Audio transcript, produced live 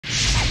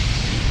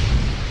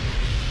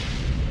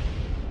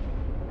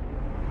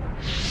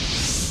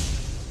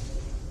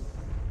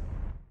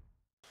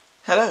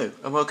Hello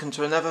and welcome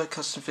to another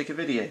custom figure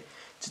video.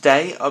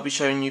 Today I'll be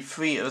showing you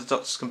 3 of the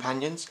Doctor's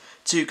Companions,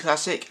 2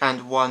 classic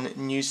and 1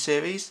 new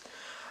series,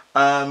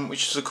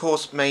 which is of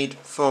course made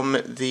from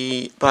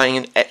buying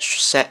an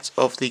extra set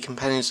of the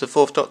Companions of the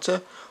 4th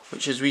Doctor,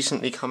 which has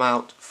recently come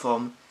out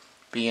from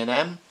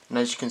B&M, and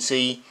as you can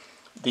see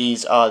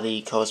these are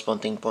the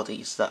corresponding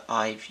bodies that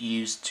I've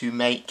used to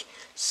make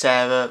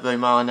Sarah,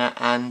 Romana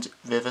and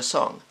River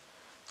Song.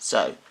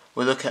 So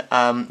we'll look at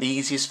the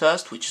easiest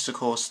first, which is of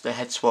course the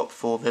head swap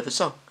for River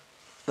Song.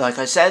 Like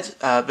I said,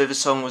 River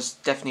Song was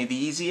definitely the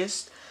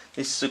easiest.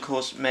 This is of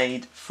course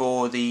made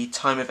for the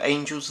Time of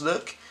Angels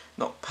look.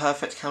 Not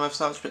perfect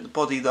camouflage, but the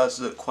body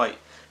does look quite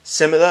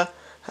similar.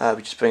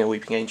 We just bring a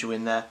Weeping Angel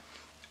in there.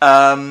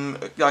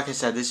 Like I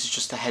said, this is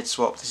just a head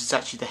swap. This is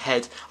actually the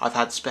head I've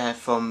had spare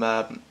from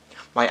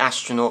my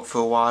astronaut for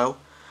a while.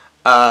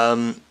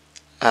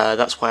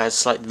 That's why I have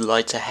slightly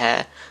lighter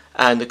hair.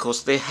 And of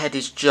course the head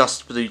is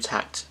just blue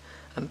tacked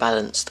and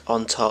balanced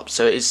on top,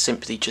 so it is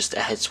simply just a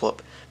head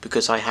swap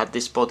because I had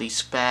this body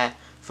spare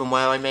from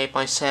where I made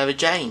my Sarah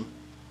Jane.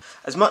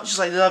 As much as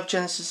I love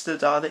Genesis of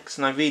the Daleks,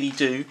 and I really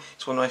do,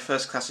 it's one of my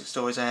first classic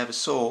stories I ever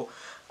saw,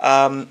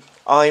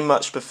 I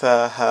much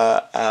prefer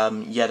her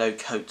yellow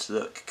coat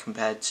look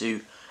compared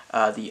to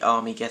the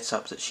army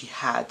get-up that she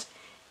had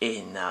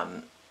in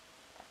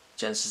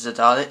Genesis of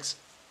the Daleks.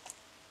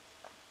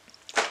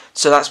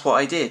 So that's what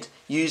I did,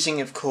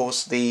 using of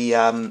course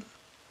the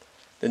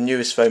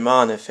newest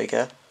Romana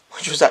figure,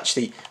 which was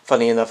actually,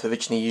 funny enough,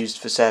 originally used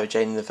for Sarah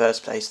Jane in the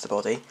first place, the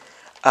body.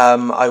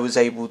 I was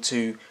able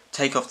to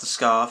take off the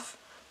scarf,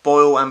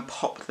 boil and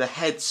pop the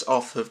heads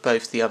off of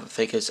both the other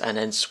figures and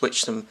then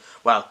switch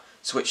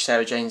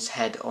Sarah Jane's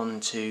head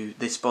onto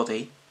this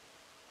body.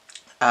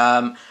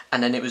 And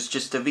then it was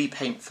just a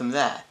repaint from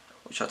there,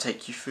 which I'll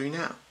take you through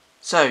now.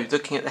 So,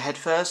 looking at the head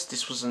first,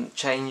 this wasn't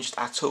changed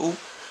at all.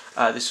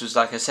 This was,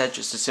 like I said,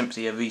 just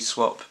simply a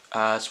swap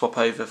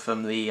over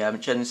from the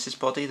Genesis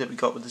body that we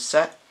got with the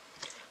set.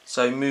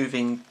 So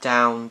moving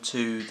down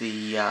to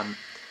the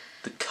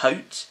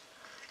coat,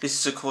 this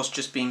is of course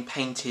just being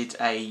painted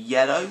a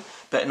yellow,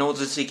 but in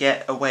order to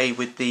get away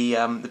with the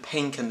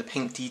pink and the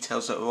pink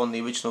details that were on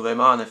the original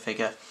Romana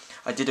figure,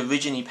 I did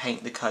originally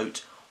paint the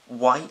coat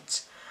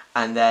white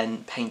and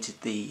then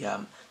painted the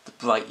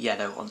bright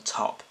yellow on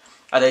top.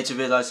 I later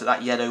realised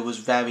that yellow was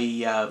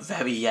very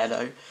very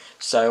yellow,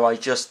 so I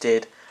just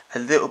did a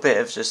little bit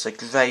of just a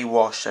grey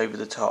wash over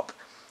the top,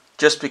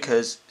 just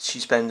because she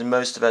spends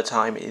most of her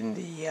time in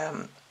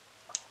the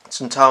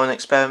Sontaran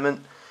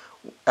Experiment,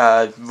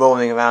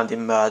 rolling around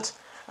in mud,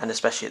 and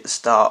especially at the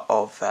start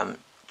of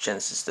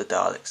Genesis of the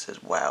Daleks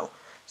as well.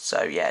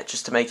 So yeah,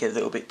 just to make it a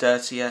little bit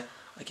dirtier,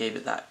 I gave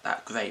it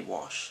that grey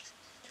wash.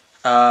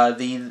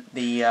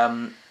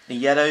 The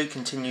yellow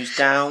continues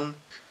down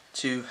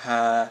to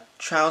her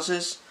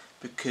trousers,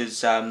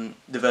 because the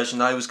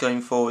version I was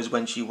going for is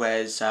when she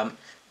wears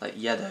like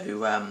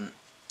yellow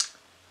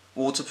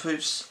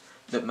waterproofs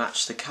that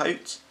match the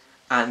coat.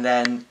 And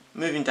then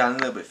moving down a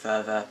little bit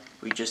further,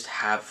 we just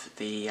have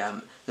the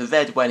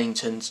red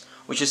Wellingtons,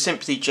 which are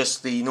simply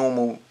just the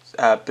normal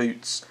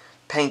boots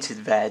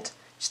painted red.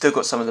 Still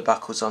got some of the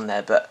buckles on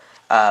there, but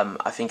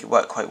I think it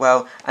worked quite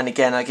well. And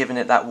again, I've given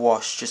it that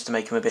wash just to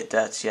make them a bit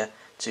dirtier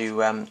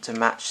to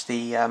match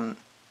the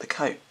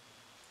coat.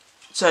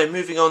 So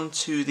moving on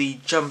to the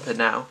jumper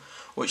now,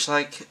 which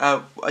I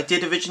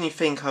did originally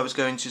think I was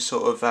going to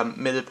sort of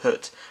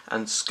milliput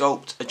and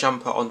sculpt a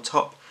jumper on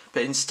top,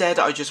 but instead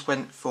I just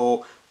went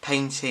for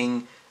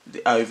painting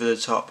over the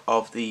top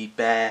of the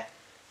bare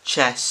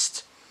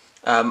chest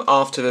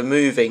after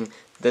removing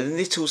the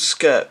little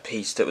skirt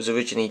piece that was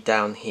originally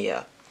down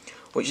here,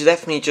 which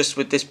left me just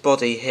with this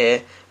body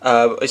here.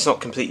 It's not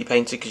completely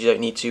painted because you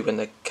don't need to when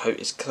the coat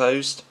is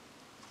closed,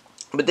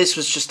 but this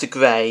was just a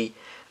grey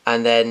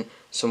and then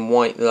some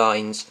white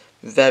lines,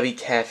 very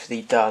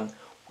carefully done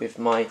with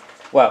my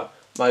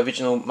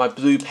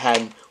blue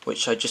pen,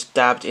 which I just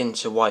dabbed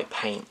into white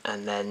paint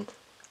and then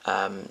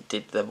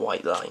did the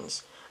white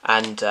lines.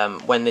 And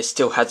when this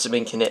still had some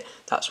ink in it,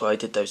 that's why I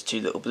did those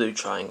 2 little blue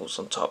triangles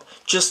on top,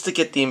 just to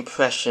get the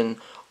impression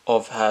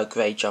of her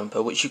grey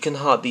jumper, which you can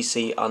hardly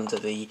see under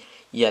the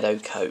yellow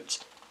coat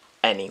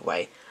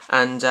anyway.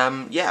 And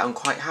yeah, I'm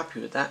quite happy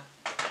with that.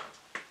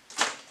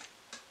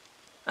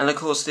 And of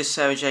course this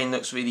Sarah Jane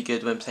looks really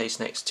good when placed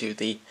next to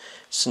the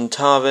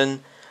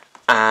Sontaran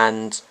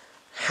and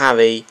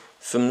Harry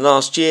from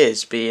last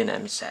year's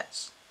B&M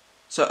sets.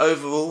 So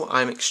overall,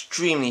 I'm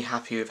extremely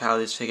happy with how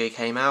this figure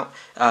came out.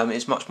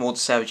 It's much more the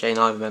Sarah Jane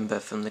I remember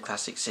from the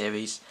classic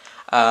series.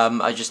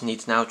 I just need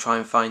to now try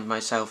and find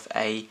myself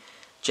a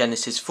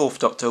Genesis 4th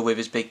Doctor with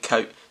his big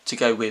coat to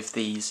go with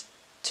these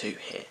 2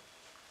 here.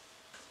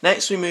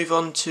 Next we move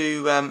on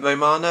to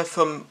Romana,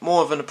 from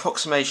more of an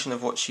approximation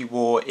of what she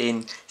wore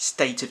in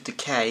State of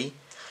Decay.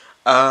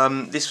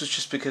 This was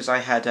just because I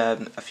had a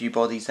few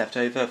bodies left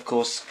over. Of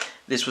course,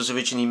 this was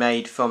originally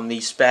made from the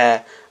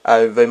spare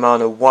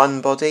Romana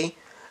 1 body,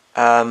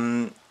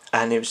 and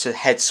it was a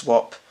head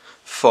swap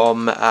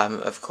from,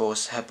 of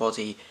course, her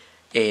body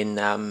in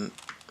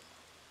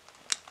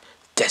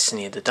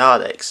Destiny of the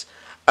Daleks.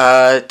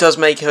 It does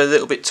make her a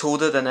little bit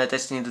taller than her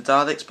Destiny of the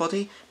Daleks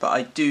body, but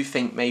I do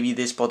think maybe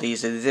this body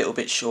is a little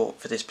bit short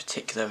for this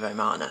particular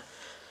Romana.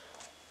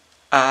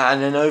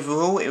 And then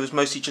overall, it was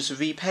mostly just a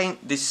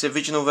repaint. This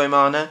original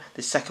Romana,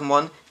 the second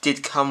one,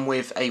 did come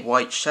with a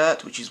white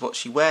shirt, which is what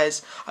she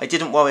wears. I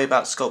didn't worry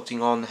about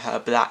sculpting on her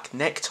black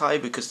necktie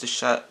because the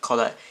shirt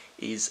collar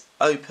is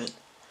open.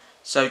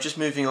 So just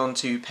moving on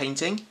to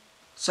painting.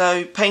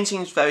 So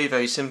painting is very,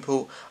 very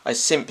simple. I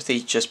simply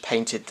just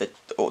painted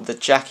the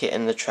jacket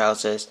and the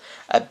trousers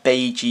a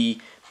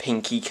beigey,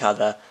 pinky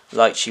colour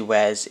like she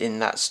wears in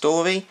that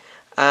story.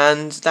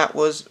 And that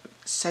was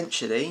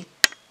essentially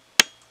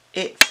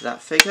it for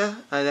that figure.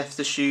 I left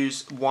the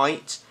shoes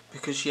white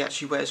because she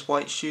actually wears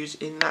white shoes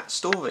in that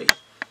story.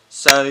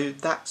 So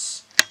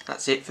that's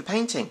it for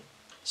painting.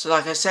 So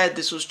like I said,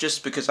 this was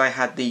just because I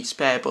had the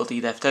spare body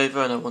left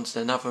over and I wanted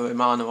another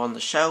Romana on the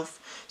shelf.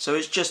 So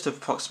it's just an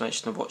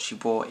approximation of what she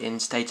wore in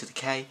State of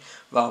Decay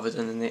rather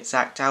than an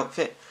exact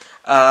outfit.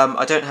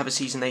 I don't have a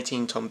Season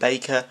 18 Tom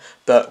Baker,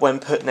 but when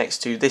put next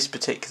to this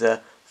particular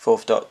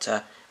Fourth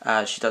Doctor,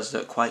 she does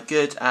look quite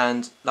good.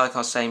 And like I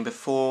was saying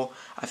before,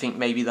 I think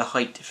maybe the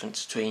height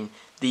difference between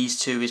these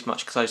two is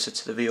much closer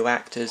to the real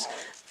actors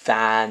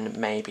than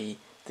maybe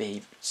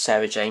the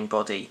Sarah Jane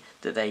body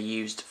that they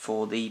used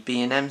for the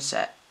B&M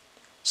set.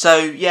 So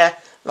yeah,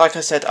 like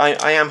I said,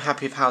 I am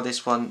happy with how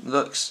this one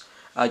looks.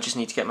 I just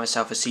need to get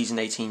myself a Season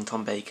 18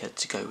 Tom Baker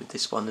to go with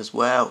this one as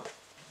well.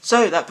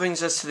 So that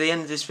brings us to the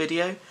end of this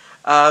video.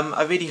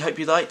 I really hope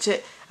you liked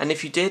it, and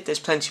if you did, there's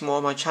plenty more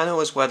on my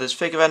channel as well as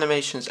figure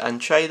animations and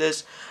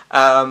trailers,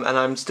 and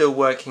I'm still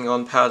working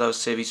on Parallel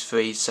Series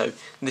 3, so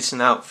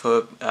listen out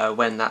for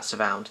when that's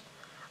around.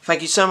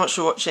 Thank you so much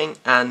for watching,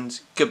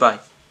 and goodbye.